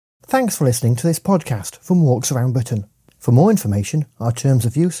Thanks for listening to this podcast from Walks Around Britain. For more information, our terms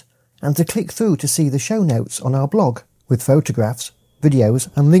of use, and to click through to see the show notes on our blog with photographs, videos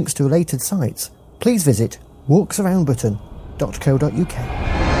and links to related sites, please visit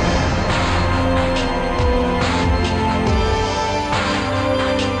walksaroundbritain.co.uk.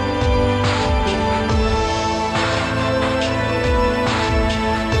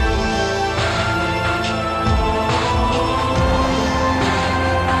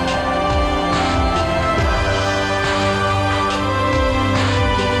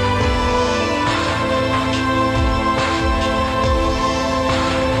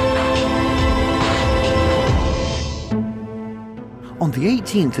 On the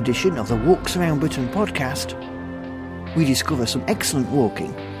 18th edition of the Walks Around Britain podcast, we discover some excellent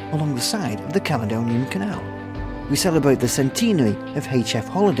walking along the side of the Caledonian Canal. We celebrate the centenary of HF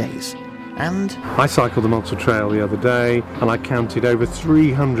holidays and... I cycled the Malta Trail the other day and I counted over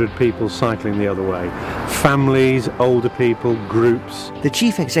 300 people cycling the other way. Families, older people, groups. The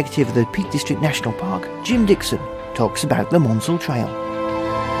Chief Executive of the Peak District National Park, Jim Dixon, talks about the Monsell Trail.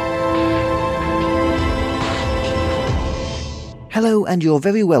 Hello and you're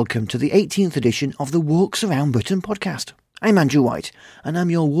very welcome to the 18th edition of the Walks Around Britain podcast. I'm Andrew White and I'm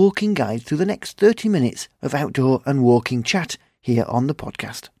your walking guide through the next 30 minutes of outdoor and walking chat here on the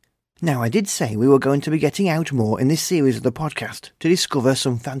podcast. Now I did say we were going to be getting out more in this series of the podcast to discover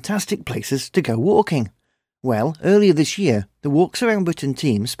some fantastic places to go walking. Well, earlier this year, the Walks Around Britain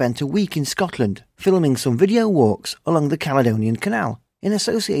team spent a week in Scotland filming some video walks along the Caledonian Canal in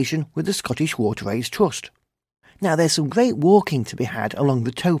association with the Scottish Waterways Trust. Now there's some great walking to be had along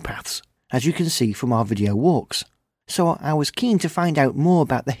the towpaths, as you can see from our video walks. So I was keen to find out more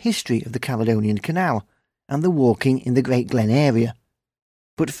about the history of the Caledonian Canal and the walking in the Great Glen area.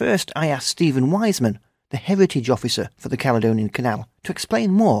 But first I asked Stephen Wiseman, the Heritage Officer for the Caledonian Canal, to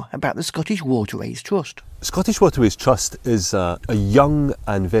explain more about the Scottish Waterways Trust. The Scottish Waterways Trust is a young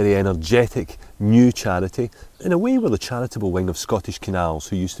and very energetic new charity. In a way, we're the charitable wing of Scottish Canals,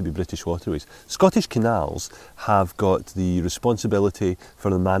 who used to be British Waterways. Scottish Canals have got the responsibility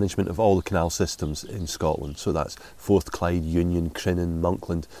for the management of all the canal systems in Scotland. So that's Forth, Clyde, Union, Crinan,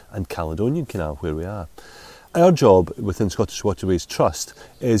 Monkland and Caledonian Canal, where we are. Our job within Scottish Waterways Trust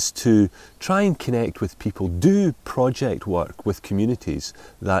is to try and connect with people, do project work with communities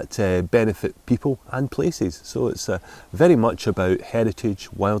that benefit people and places. So it's very much about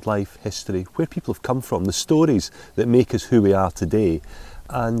heritage, wildlife, history, where people have come from, the stories that make us who we are today,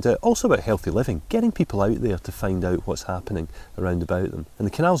 and also about healthy living, getting people out there to find out what's happening around about them. And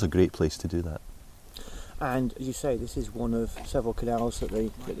the canal's a great place to do that. And as you say, this is one of several canals that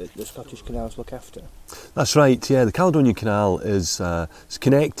the Scottish Canals look after. That's right, yeah. The Caledonian Canal is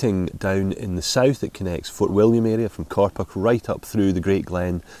connecting down in the south. It connects Fort William area from Corpach right up through the Great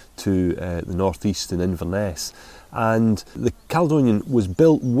Glen to the northeast in Inverness. And the Caledonian was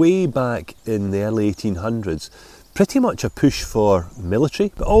built way back in the early 1800s. Pretty much a push for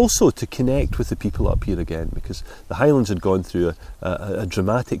military, but also to connect with the people up here again, because the Highlands had gone through a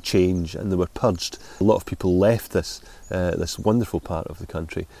dramatic change and they were purged. A lot of people left this wonderful part of the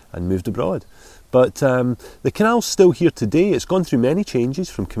country and moved abroad. But the canal's still here today. It's gone through many changes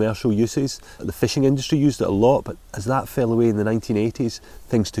from commercial uses. The fishing industry used it a lot, but as that fell away in the 1980s,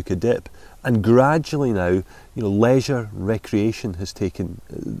 things took a dip. And gradually now, leisure, recreation has taken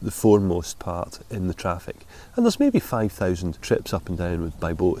the foremost part in the traffic. And there's maybe 5,000 trips up and down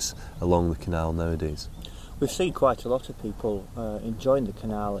by boats along the canal nowadays. We've seen quite a lot of people enjoying the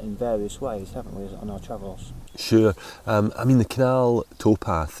canal in various ways, haven't we, on our travels? Sure. The canal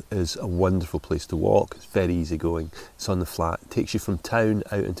towpath is a wonderful place to walk. It's very easy going. It's on the flat. It takes you from town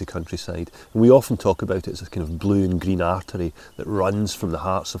out into countryside. And we often talk about it as a kind of blue and green artery that runs from the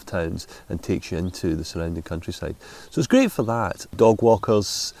hearts of towns and takes you into the surrounding countryside. So it's great for that. Dog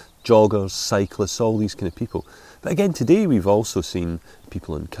walkers, joggers, cyclists, all these kind of people. But again, today we've also seen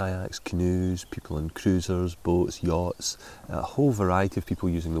people in kayaks, canoes, people in cruisers, boats, yachts, a whole variety of people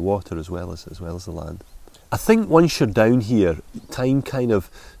using the water as well as the land. I think once you're down here, time kind of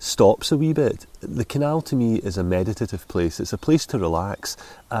stops a wee bit. The canal to me is a meditative place. It's a place to relax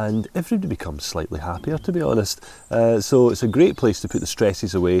and everybody becomes slightly happier, to be honest. So it's a great place to put the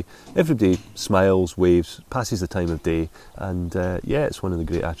stresses away. Everybody smiles, waves, passes the time of day, and it's one of the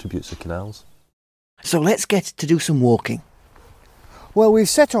great attributes of canals. So let's get to do some walking. Well, we've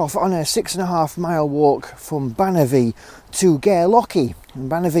set off on a 6.5 mile walk from Bannervie to Gairlochie. And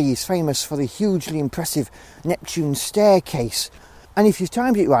Bannervie is famous for the hugely impressive Neptune staircase. And if you've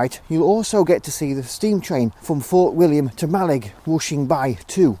timed it right, you'll also get to see the steam train from Fort William to Mallig whooshing by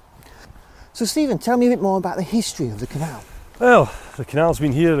too. So Stephen, tell me a bit more about the history of the canal. Well, the canal's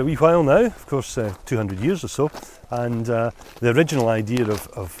been here a wee while now, of course 200 years or so, and the original idea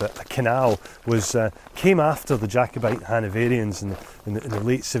of a canal came after the Jacobite Hanoverians in the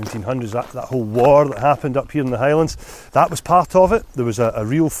late 1700s, that whole war that happened up here in the Highlands. That was part of it. There was a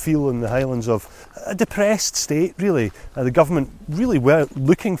real feel in the Highlands of a depressed state, really. The government really were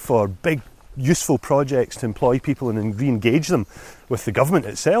looking for big, useful projects to employ people and re-engage them with the government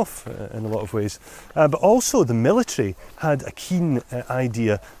itself in a lot of ways. But also the military had a keen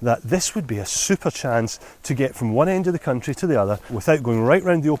idea that this would be a super chance to get from one end of the country to the other without going right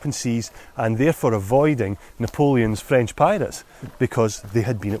round the open seas, and therefore avoiding Napoleon's French pirates, because they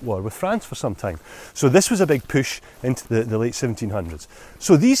had been at war with France for some time. So this was a big push into the late 1700s.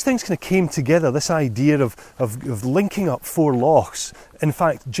 So these things kind of came together, this idea of linking up four lochs. In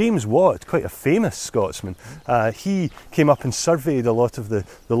fact, James Watt, quite a famous Scotsman, he came up and surveyed a lot of the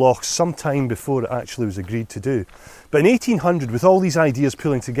lochs some time before it actually was agreed to do. But in 1800, with all these ideas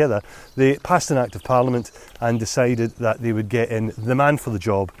pulling together, they passed an Act of Parliament and decided that they would get in the man for the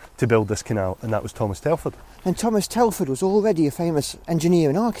job to build this canal, and that was Thomas Telford. And Thomas Telford was already a famous engineer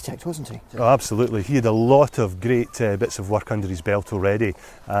and architect, wasn't he? Oh, absolutely. He had a lot of great bits of work under his belt already.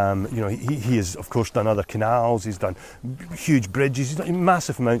 He has, of course, done other canals, he's done huge bridges, he's done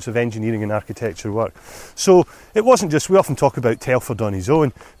massive amounts of engineering and architecture work. So it wasn't just, we often talk about Telford on his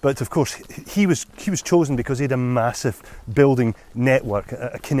own, but of course he was chosen because he had a massive building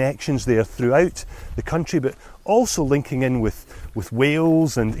network, connections there throughout the country, but also linking in with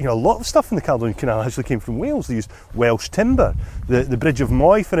Wales, and a lot of stuff in the Caledonian Canal actually came from Wales. They used Welsh timber. The Bridge of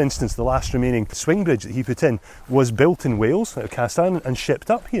Moy, for instance, the last remaining swing bridge that he put in, was built in Wales, out of cast iron, and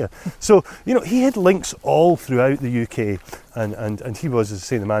shipped up here. So, he had links all throughout the UK, and he was, as I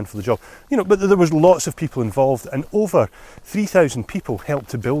say, the man for the job. But there was lots of people involved, and over 3,000 people helped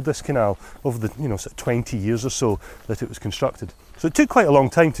to build this canal over the, sort of 20 years or so that it was constructed. So it took quite a long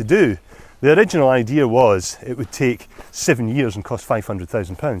time to do. The original idea was it would take 7 years and cost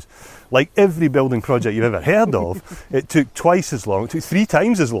 £500,000. Like every building project you've ever heard of, it took twice as long, it took 3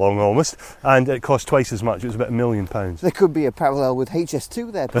 times as long almost, and it cost twice as much. It was about £1 million. There could be a parallel with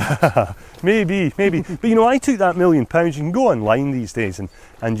HS2 there, perhaps. Maybe. But I took that £1 million, you can go online these days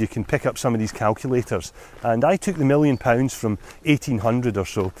and you can pick up some of these calculators. And I took the £1 million from 1800 or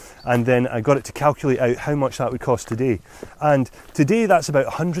so, and then I got it to calculate out how much that would cost today. And today that's about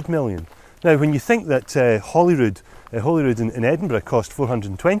 100 million. Now, when you think that Holyrood in Edinburgh cost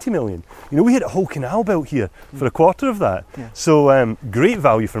 420 million, we had a whole canal built here for a quarter of that. Yeah. So great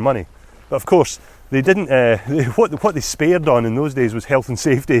value for money. But of course, they didn't. What they spared on in those days was health and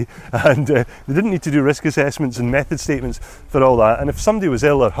safety, and they didn't need to do risk assessments and method statements for all that. And if somebody was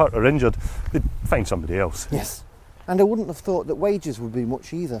ill or hurt or injured, they'd find somebody else. Yes. And I wouldn't have thought that wages would be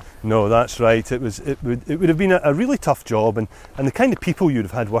much either. No, that's right. It would have been a really tough job, and the kind of people you'd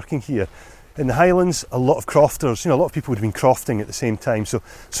have had working here. In the Highlands, a lot of crofters, a lot of people would have been crofting at the same time. So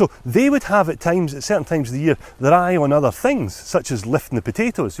they would have at certain times of the year, their eye on other things, such as lifting the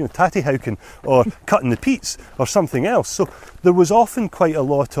potatoes, tattyhowking, or cutting the peats, or something else. So there was often quite a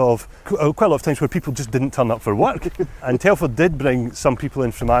lot of times where people just didn't turn up for work. And Telford did bring some people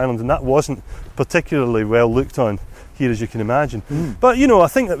in from Ireland, and that wasn't particularly well looked on here, as you can imagine. But I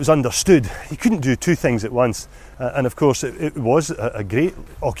think that was understood. You couldn't do two things at once. And of course it was a great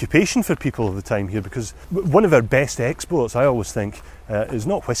occupation for people of the time here, because one of our best exports, I always think, is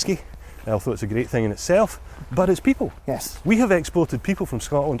not whisky, although it's a great thing in itself, but it's people. Yes. We have exported people from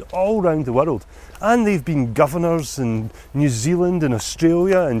Scotland all around the world, and they've been governors in New Zealand and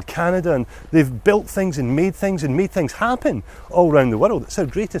Australia and Canada, and they've built things and made things happen all around the world. It's our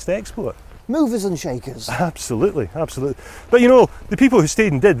greatest export. Movers and shakers. Absolutely. But the people who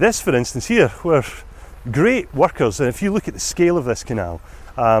stayed and did this, for instance, here were great workers. And if you look at the scale of this canal,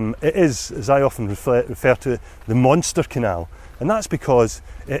 it is, as I often refer to it, the monster canal. And that's because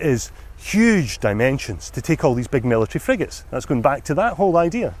it is huge dimensions to take all these big military frigates. That's going back to that whole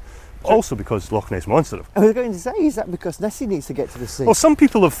idea. Also because Loch Ness Monster. I was going to say, is that because Nessie needs to get to the sea? Well, some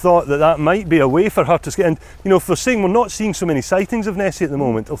people have thought that might be a way for her to get in. If they're saying we're not seeing so many sightings of Nessie at the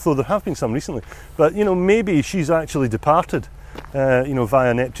moment, although there have been some recently, but maybe she's actually departed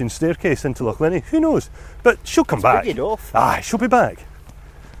via Neptune's staircase into Loch Linnhe. Who knows? But she'll come back. Big enough. Aye, she'll be back.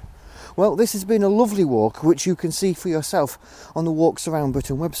 Well, this has been a lovely walk, which you can see for yourself on the Walks Around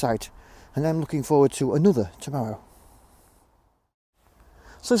Britain website, and I'm looking forward to another tomorrow.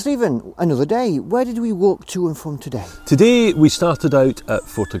 So Stephen, another day. Where did we walk to and from today? Today we started out at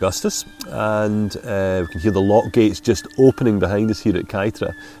Fort Augustus, and we can hear the lock gates just opening behind us here at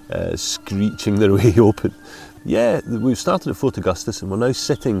Caitra, screeching their way open. Yeah, we've started at Fort Augustus and we're now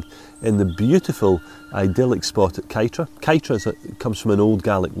sitting in the beautiful, idyllic spot at Kytra. Kytra comes from an old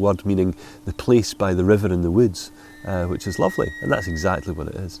Gaelic word meaning the place by the river in the woods, which is lovely, and that's exactly what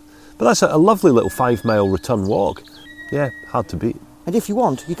it is. But that's a lovely little 5-mile return walk. Yeah, hard to beat. And if you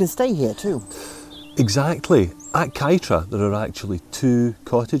want, you can stay here too. Exactly. At Kytra there are actually 2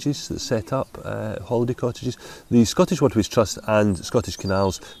 cottages that set up, holiday cottages. The Scottish Waterways Trust and Scottish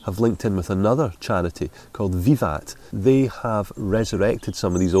Canals have linked in with another charity called Vivat. They have resurrected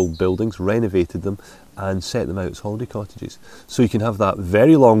some of these old buildings, renovated them and set them out as holiday cottages. So you can have that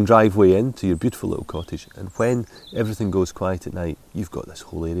very long driveway into your beautiful little cottage, and when everything goes quiet at night, you've got this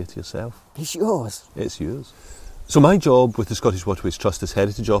whole area to yourself. It's yours. It's yours. So my job with the Scottish Waterways Trust as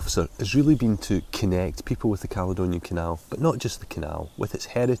Heritage Officer has really been to connect people with the Caledonian Canal, but not just the canal, with its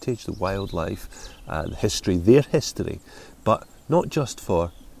heritage, the wildlife and history, their history, but not just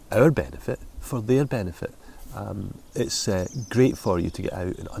for our benefit, for their benefit. It's great for you to get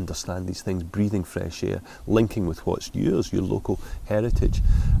out and understand these things, breathing fresh air, linking with what's yours, your local heritage.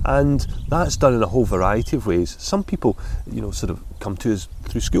 And that's done in a whole variety of ways. Some people, sort of come to us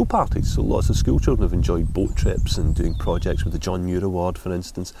through school parties. So lots of school children have enjoyed boat trips and doing projects with the John Muir Award, for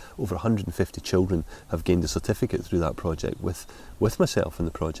instance. Over 150 children have gained a certificate through that project with myself in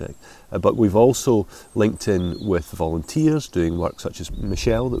the project. But we've also linked in with volunteers doing work such as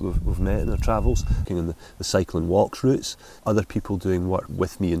Michelle that we've met in our travels, looking in the cycle and walks routes, other people doing work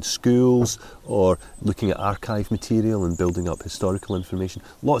with me in schools or looking at archive material and building up historical information.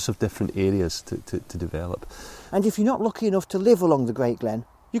 Lots of different areas to develop. And if you're not lucky enough to live along the Great Glen,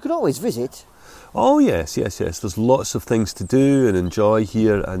 you can always visit. Oh yes. There's lots of things to do and enjoy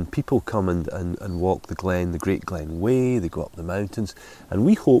here, and people come and walk the Glen, the Great Glen Way. They go up the mountains, and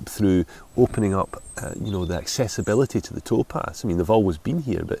we hope through opening up, the accessibility to the towpaths. I mean, they've always been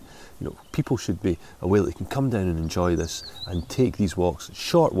here, but people should be aware that they can come down and enjoy this and take these walks,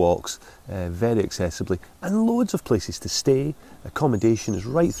 short walks, very accessibly, and loads of places to stay. Accommodation is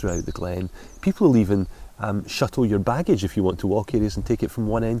right throughout the Glen. People will even shuttle your baggage if you want to walk areas and take it from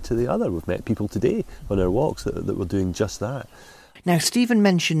one end to the other. We've met people today on our walks that were doing just that. Now, Stephen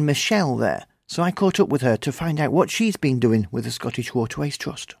mentioned Michelle there, so I caught up with her to find out what she's been doing with the Scottish Waterways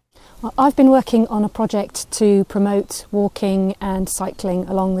Trust. Well, I've been working on a project to promote walking and cycling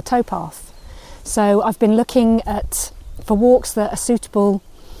along the towpath. So I've been looking for walks that are suitable,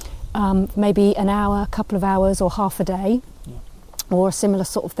 maybe an hour, a couple of hours or half a day. Or a similar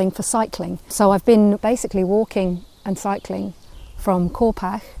sort of thing for cycling. So I've been basically walking and cycling from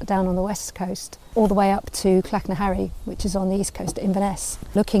Corpach down on the west coast all the way up to Clachnahary, which is on the east coast at Inverness,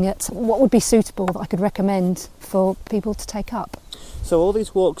 looking at what would be suitable that I could recommend for people to take up. So all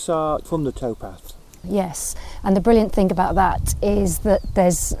these walks are from the towpath? Yes, and the brilliant thing about that is that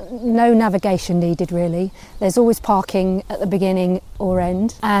there's no navigation needed really. There's always parking at the beginning or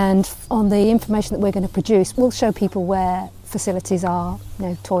end, and on the information that we're going to produce, we'll show people where facilities are,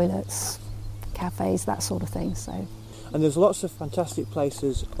 toilets, cafes, that sort of thing. So. And there's lots of fantastic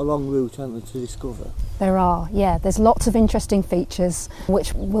places along route, aren't there, to discover? There are, yeah. There's lots of interesting features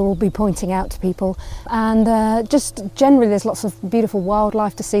which we'll be pointing out to people. And just generally there's lots of beautiful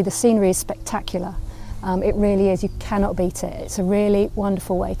wildlife to see. The scenery is spectacular. It really is. You cannot beat it. It's a really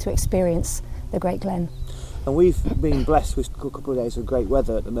wonderful way to experience the Great Glen. And we've been blessed with a couple of days of great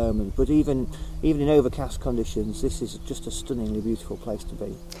weather at the moment, but even in overcast conditions, this is just a stunningly beautiful place to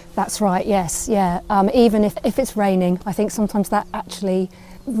be. That's right, yes, yeah. Even if it's raining, I think sometimes that actually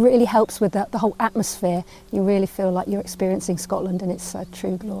really helps with the whole atmosphere. You really feel like you're experiencing Scotland in its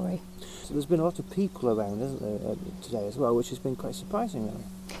true glory. So there's been a lot of people around, hasn't there, today as well, which has been quite surprising, really.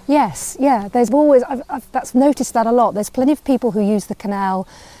 Yes, yeah. There's always, I've noticed that a lot. There's plenty of people who use the canal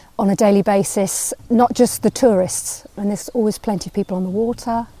on a daily basis, not just the tourists, and there's always plenty of people on the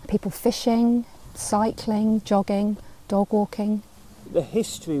water, people fishing, cycling, jogging, dog walking. The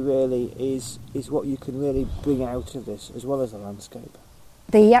history really is what you can really bring out of this, as well as the landscape.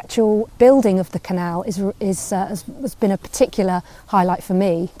 The actual building of the canal has been a particular highlight for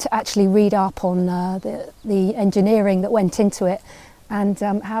me, to actually read up on the engineering that went into it and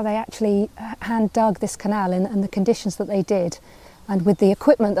how they actually hand dug this canal and the conditions that they did. And with the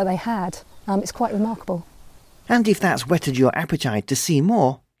equipment that they had, it's quite remarkable. And if that's whetted your appetite to see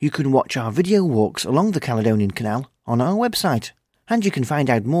more, you can watch our video walks along the Caledonian Canal on our website. And you can find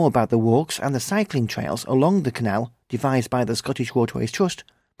out more about the walks and the cycling trails along the canal devised by the Scottish Waterways Trust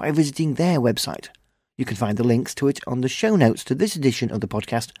by visiting their website. You can find the links to it on the show notes to this edition of the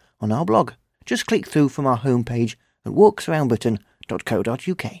podcast on our blog. Just click through from our homepage at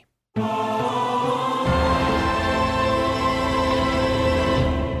walksaroundbritain.co.uk.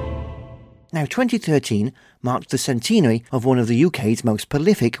 Now 2013 marked the centenary of one of the UK's most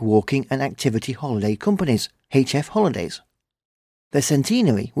prolific walking and activity holiday companies, HF Holidays. Their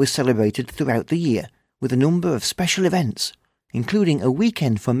centenary was celebrated throughout the year with a number of special events, including a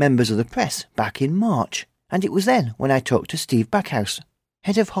weekend for members of the press back in March, and it was then when I talked to Steve Backhouse,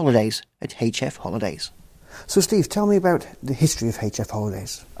 Head of Holidays at HF Holidays. So Steve, tell me about the history of HF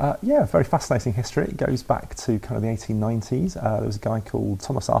Holidays. Very fascinating history. It goes back to kind of the 1890s. There was a guy called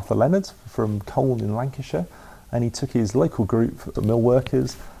Thomas Arthur Leonard from Colne in Lancashire, and he took his local group of mill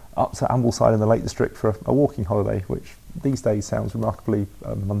workers up to Ambleside in the Lake District for a walking holiday, which these days sounds remarkably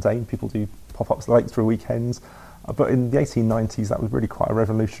mundane. People do pop up to the lake for weekends. But in the 1890s, that was really quite a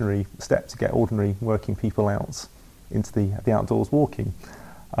revolutionary step to get ordinary working people out into the outdoors walking.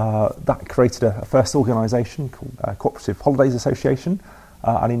 That created a first organisation called Cooperative Holidays Association,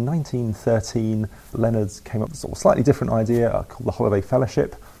 and in 1913 Leonard came up with a sort of slightly different idea called the Holiday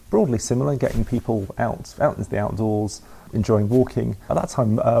Fellowship, broadly similar, getting people out into the outdoors, enjoying walking. At that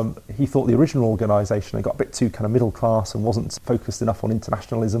time he thought the original organisation had got a bit too kind of middle class and wasn't focused enough on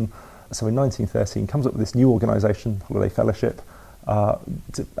internationalism, so in 1913 comes up with this new organisation, Holiday Fellowship, a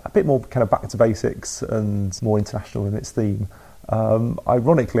bit more kind of back to basics and more international in its theme.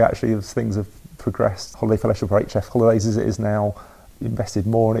 Ironically, actually, as things have progressed, Holiday Fellowship, or HF Holidays as it is now, invested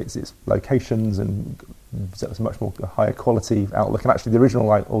more in its locations and it's a much more higher quality outlook. And actually the original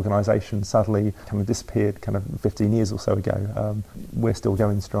organisation sadly kind of disappeared kind of 15 years or so ago. We're still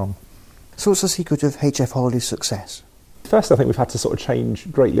going strong. So what's the secret of HF Holidays' success? First, I think we've had to sort of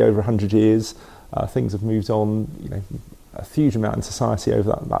change greatly over 100 years. Things have moved on, a huge amount in society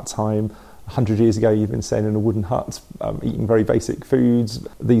over that time. 100 years ago, you'd been staying in a wooden hut, eating very basic foods.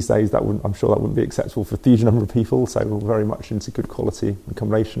 These days, I'm sure that wouldn't be acceptable for a huge number of people, so we're very much into good quality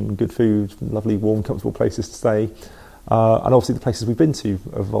accommodation, good food, lovely, warm, comfortable places to stay. And obviously the places we've been to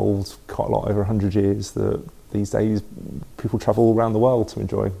evolved quite a lot over 100 years. These days, people travel all around the world to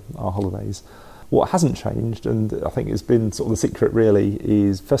enjoy our holidays. What hasn't changed, and I think it's been sort of the secret really,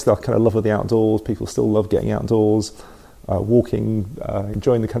 is firstly our kind of love of the outdoors. People still love getting outdoors, walking,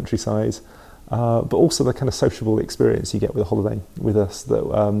 enjoying the countryside, but also the kind of sociable experience you get with a holiday with us.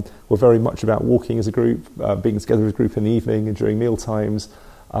 That we're very much about walking as a group, being together as a group in the evening and during meal times,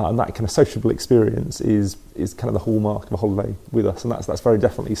 and that kind of sociable experience is kind of the hallmark of a holiday with us, and that's very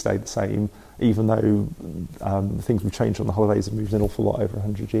definitely stayed the same, even though the things we've changed on the holidays have moved an awful lot over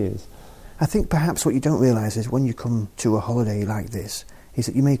 100 years. I think perhaps what you don't realise is when you come to a holiday like this, is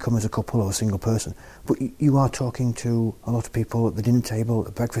that you may come as a couple or a single person, but you are talking to a lot of people at the dinner table, at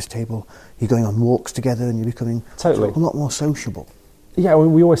the breakfast table. You're going on walks together and you're becoming totally a lot more sociable. Yeah,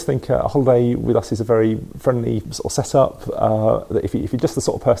 we always think a holiday with us is a very friendly sort of setup. That if you're just the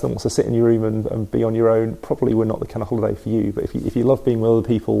sort of person that wants to sit in your room and be on your own, probably we're not the kind of holiday for you. But if you love being with other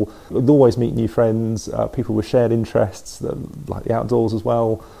people, you'll always meet new friends, people with shared interests, like the outdoors as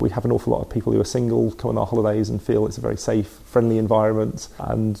well. We have an awful lot of people who are single come on our holidays and feel it's a very safe, friendly environment,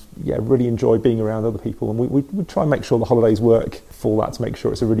 and really enjoy being around other people. And we try and make sure the holidays work for that, to make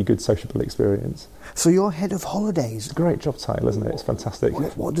sure it's a really good sociable experience. So you're head of holidays. It's a great job title, isn't it? It's fantastic.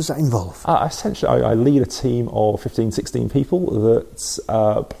 What does that involve? Essentially, I lead a team of 15, 16 people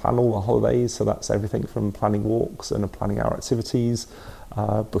that plan all the holidays. So that's everything from planning walks and planning our activities,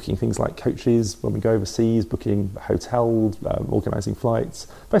 booking things like coaches when we go overseas, booking hotels, organising flights,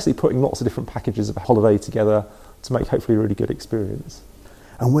 basically putting lots of different packages of a holiday together to make hopefully a really good experience.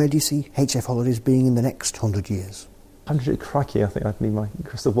 And where do you see HF Holidays being in the next 100 years? 100, crikey, I think I'd need my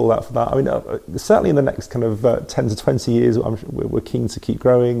crystal ball out for that. I mean, certainly in the next kind of 10 to 20 years, we're keen to keep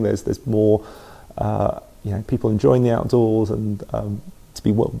growing. There's more, people enjoying the outdoors and to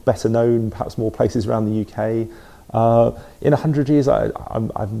be better known, perhaps more places around the UK. In 100 years,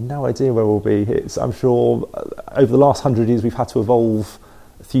 I've no idea where we'll be. I'm sure over the last 100 years, we've had to evolve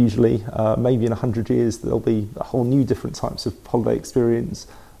hugely. Maybe in 100 years, there'll be a whole new different types of holiday experience.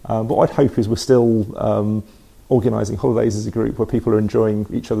 But what I'd hope is we're still organising holidays as a group where people are enjoying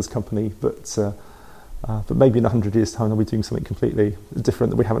each other's company, but maybe in 100 years' time they'll be doing something completely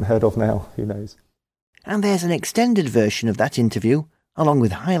different that we haven't heard of now. Who knows? And there's an extended version of that interview, along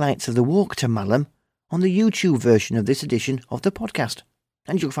with highlights of the walk to Malham, on the YouTube version of this edition of the podcast.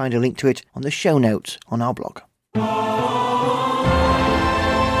 And you'll find a link to it on the show notes on our blog.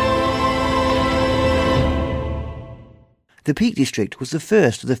 The Peak District was the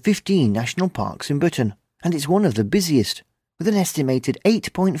first of the 15 national parks in Britain, and it's one of the busiest, with an estimated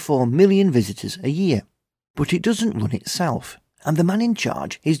 8.4 million visitors a year. But it doesn't run itself, and the man in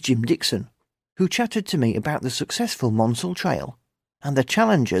charge is Jim Dixon, who chatted to me about the successful Monsell Trail and the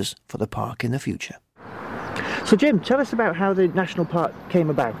challenges for the park in the future. So Jim, tell us about how the national park came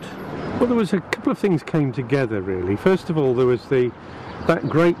about. Well, there was a couple of things came together really. First of all, there was that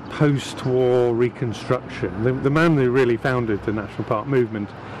great post-war reconstruction. The man who really founded the national park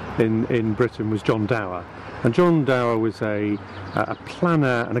movement in Britain was John Dower. And John Dower was a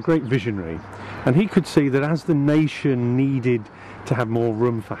planner and a great visionary. And he could see that as the nation needed to have more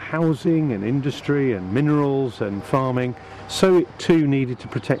room for housing and industry and minerals and farming, so it too needed to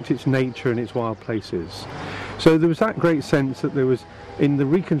protect its nature and its wild places. So there was that great sense that there was, in the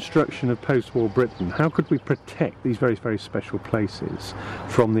reconstruction of post-war Britain, how could we protect these very, very special places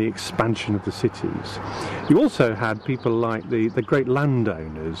from the expansion of the cities? You also had people like the great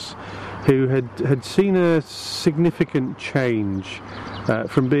landowners who had seen a significant change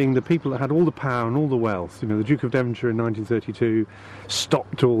from being the people that had all the power and all the wealth. You know, the Duke of Devonshire in 1932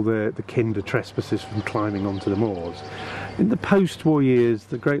 stopped all the kinder trespassers from climbing onto the moors. In the post-war years,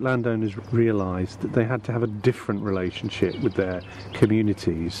 the great landowners realised that they had to have a different relationship with their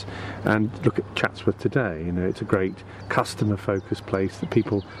communities. And look at Chatsworth today, you know, it's a great customer-focused place that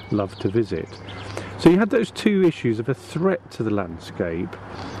people love to visit. So you had those two issues of a threat to the landscape,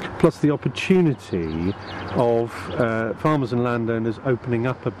 plus the opportunity of farmers and landowners opening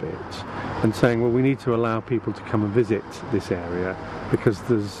up a bit and saying, well, we need to allow people to come and visit this area because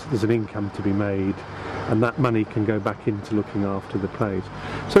there's an income to be made, and that money can go back into looking after the place.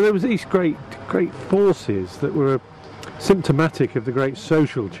 So there was these great forces that were symptomatic of the great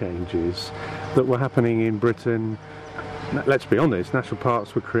social changes that were happening in Britain. Let's be honest, national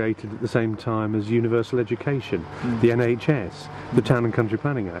parks were created at the same time as universal education, the NHS, the Town and Country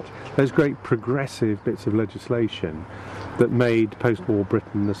Planning Act. Those great progressive bits of legislation that made post-war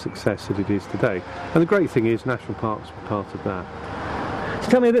Britain the success that it is today. And the great thing is national parks were part of that. So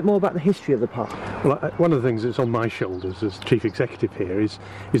tell me a bit more about the history of the park. Well, one of the things that's on my shoulders as chief executive here is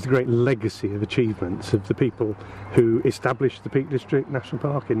the great legacy of achievements of the people who established the Peak District National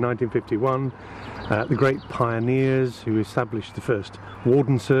Park in 1951, the great pioneers who established the first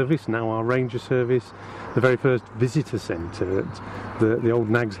warden service, now our ranger service, the very first visitor centre at the old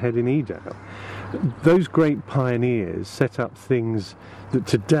Nag's Head in Edale. Those great pioneers set up things that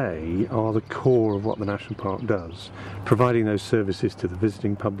today are the core of what the National Park does, providing those services to the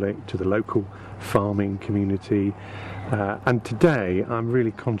visiting public, to the local farming community. And today I'm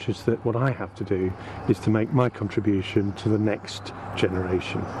really conscious that what I have to do is to make my contribution to the next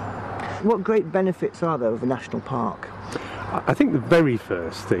generation. What great benefits are there of a national park? I think the very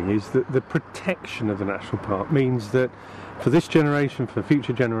first thing is that the protection of the national park means that for this generation, for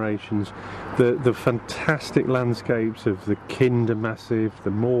future generations, the fantastic landscapes of the Kinder Massif,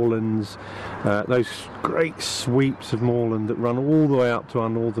 the moorlands, those great sweeps of moorland that run all the way up to our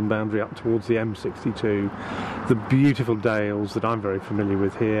northern boundary, up towards the M62, the beautiful dales that I'm very familiar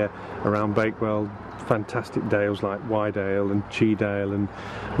with here around Bakewell, fantastic dales like Wydale and Cheedale and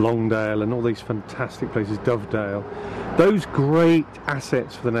Longdale and all these fantastic places, Dovedale. Those great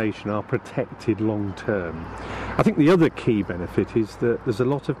assets for the nation are protected long term. I think the other key benefit is that there's a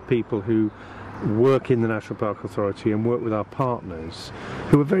lot of people who work in the National Park Authority and work with our partners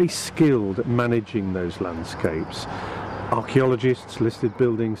who are very skilled at managing those landscapes. Archaeologists, listed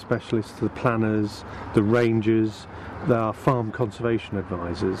building specialists, the planners, the rangers, our farm conservation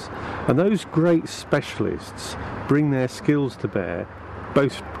advisors, and those great specialists bring their skills to bear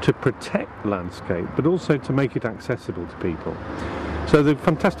both to protect the landscape but also to make it accessible to people. So the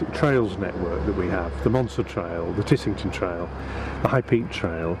fantastic trails network that we have, the Monsell Trail, the Tissington Trail, the High Peak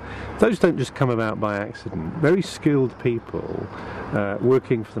Trail, those don't just come about by accident. Very skilled people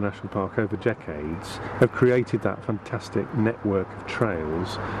working for the National Park over decades have created that fantastic network of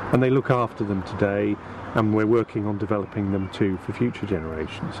trails, and they look after them today, and we're working on developing them too for future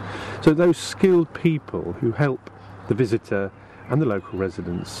generations. So those skilled people who help the visitor and the local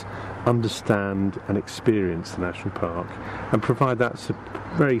residents understand and experience the National Park and provide that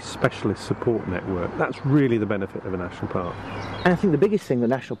very specialist support network. That's really the benefit of a National Park. And I think the biggest thing the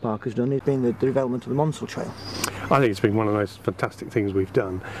National Park has done has been the development of the Monsell Trail. I think it's been one of the most fantastic things we've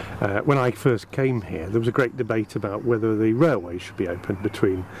done. When I first came here, there was a great debate about whether the railway should be opened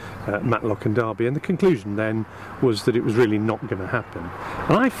between Matlock and Derby, and the conclusion then was that it was really not going to happen.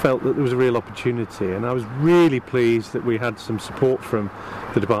 And I felt that there was a real opportunity, and I was really pleased that we had some support from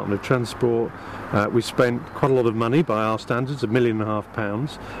the Department of Transport. We spent quite a lot of money by our standards, £1.5 million,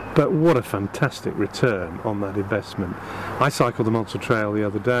 but what a fantastic return on that investment. I cycled the Monsell Trail the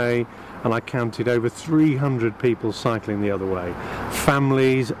other day, and I counted over 300 people people cycling the other way.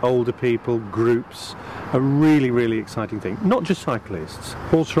 Families, older people, groups, a really, really exciting thing. Not just cyclists,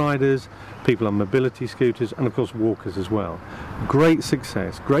 horse riders, people on mobility scooters, and of course walkers as well. Great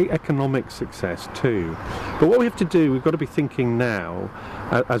success, great economic success too. But what we have to do, we've got to be thinking now,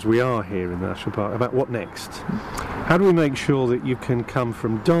 as we are here in the National Park, about what next. How do we make sure that you can come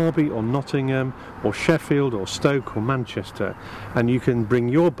from Derby or Nottingham or Sheffield or Stoke or Manchester, and you can bring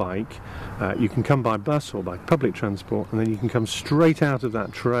your bike, you can come by bus or by public transport, and then you can come straight out of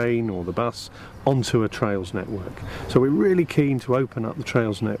that train or the bus onto a trails network. So we're really keen to open up the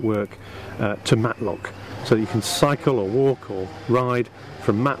trails network to Matlock, so that you can cycle or walk or ride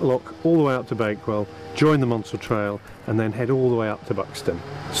from Matlock all the way out to Bakewell, join the Monsell Trail, and then head all the way up to Buxton.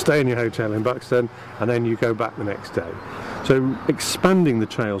 Stay in your hotel in Buxton, and then you go back the next day. So expanding the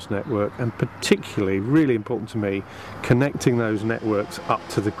trails network, and particularly, really important to me, connecting those networks up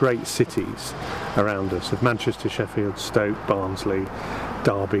to the great cities around us of Manchester, Sheffield, Stoke, Barnsley,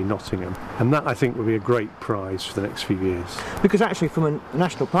 Derby, Nottingham. And that, I think, will be a great prize for the next few years. Because actually, from a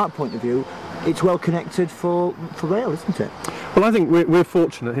national park point of view, it's well connected for rail, isn't it? Well, I think we're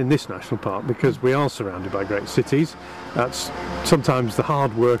fortunate in this national park because we are surrounded by great cities. That's sometimes the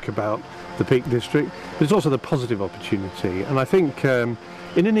hard work about the Peak District. There's also the positive opportunity. And I think in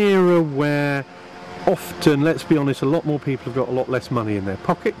an era where often, let's be honest, a lot more people have got a lot less money in their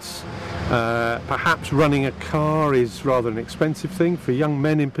pockets. Perhaps running a car is rather an expensive thing. For young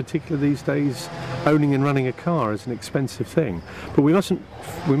men in particular these days, owning and running a car is an expensive thing. But we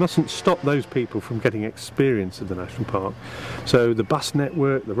mustn't stop those people from getting experience of the National Park. So the bus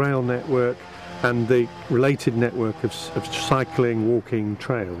network, the rail network, and the related network of cycling, walking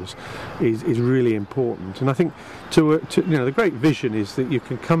trails is really important. And I think the great vision is that you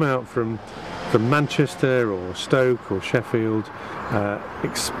can come out from Manchester or Stoke or Sheffield,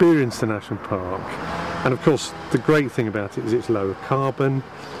 experience the National Park, and of course the great thing about it is it's lower carbon,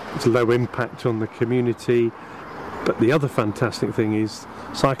 it's low impact on the community, but the other fantastic thing is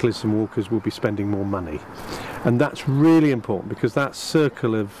cyclists and walkers will be spending more money, and that's really important because that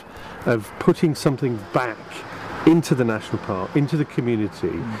circle of putting something back into the National Park, into the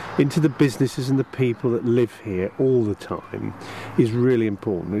community, into the businesses and the people that live here all the time is really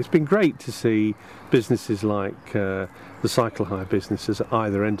important. It's been great to see businesses like the cycle hire businesses at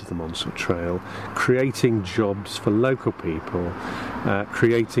either end of the Monsell Trail creating jobs for local people,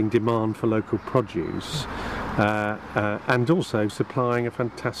 creating demand for local produce, and also supplying a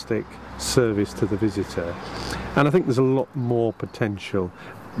fantastic service to the visitor. And I think there's a lot more potential.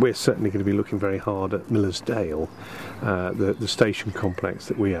 We're certainly going to be looking very hard at Millersdale, the station complex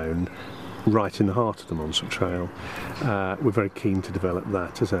that we own, right in the heart of the Monsell Trail. We're very keen to develop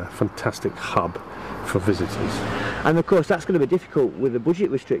that as a fantastic hub for visitors. And of course that's going to be difficult with the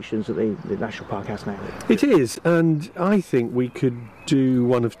budget restrictions that the National Park has now. It is, and I think we could do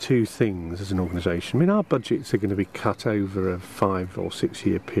one of two things as an organisation. I mean, our budgets are going to be cut over a 5 or 6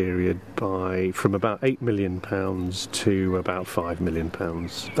 year period from about £8 million to about £5 million.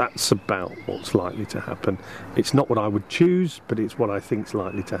 That's about what's likely to happen. It's not what I would choose, but it's what I think is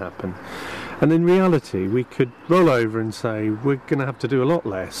likely to happen. And in reality, we could roll over and say we're going to have to do a lot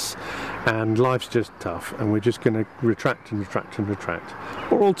less, and life's just tough, and we're just going to retract and retract and retract.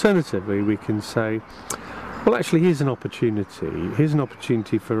 Or alternatively, we can say, well, actually, here's an opportunity. Here's an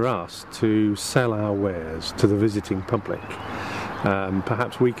opportunity for us to sell our wares to the visiting public.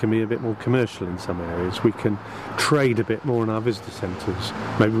 Perhaps we can be a bit more commercial in some areas. We can trade a bit more in our visitor centres.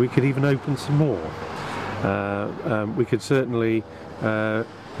 Maybe we could even open some more. We could certainly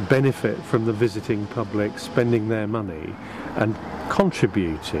benefit from the visiting public spending their money and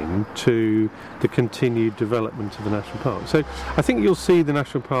contributing to the continued development of the National Park. So I think you'll see the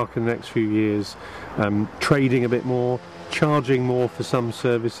National Park in the next few years trading a bit more, charging more for some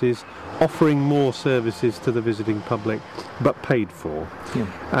services, offering more services to the visiting public, but paid for. Yeah.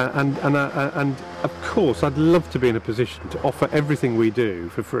 And of course, I'd love to be in a position to offer everything we do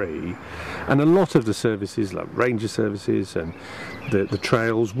for free, and a lot of the services, like ranger services and the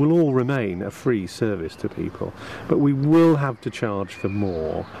trails, will all remain a free service to people. But we will have to charge for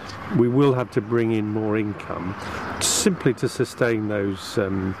more. We will have to bring in more income simply to sustain those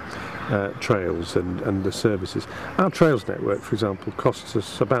trails and the services. Our trails network, for example, costs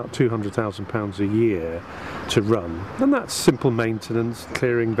us about £200,000 a year to run, and that's simple maintenance,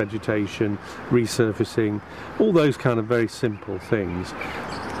 clearing vegetation, resurfacing, all those kind of very simple things.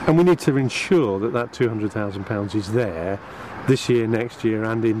 And we need to ensure that that £200,000 is there this year, next year,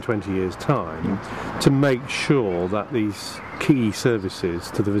 and in 20 years' time to make sure that these key services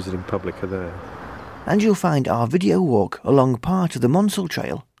to the visiting public are there. And you'll find our video walk along part of the Monsell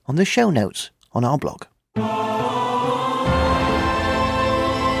Trail on the show notes on our blog.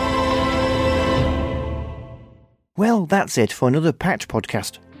 Well, that's it for another packed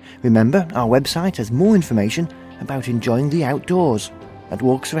podcast. Remember, our website has more information about enjoying the outdoors at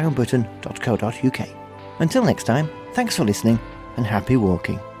walksaroundbritain.co.uk. Until next time, thanks for listening and happy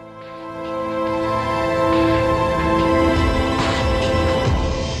walking.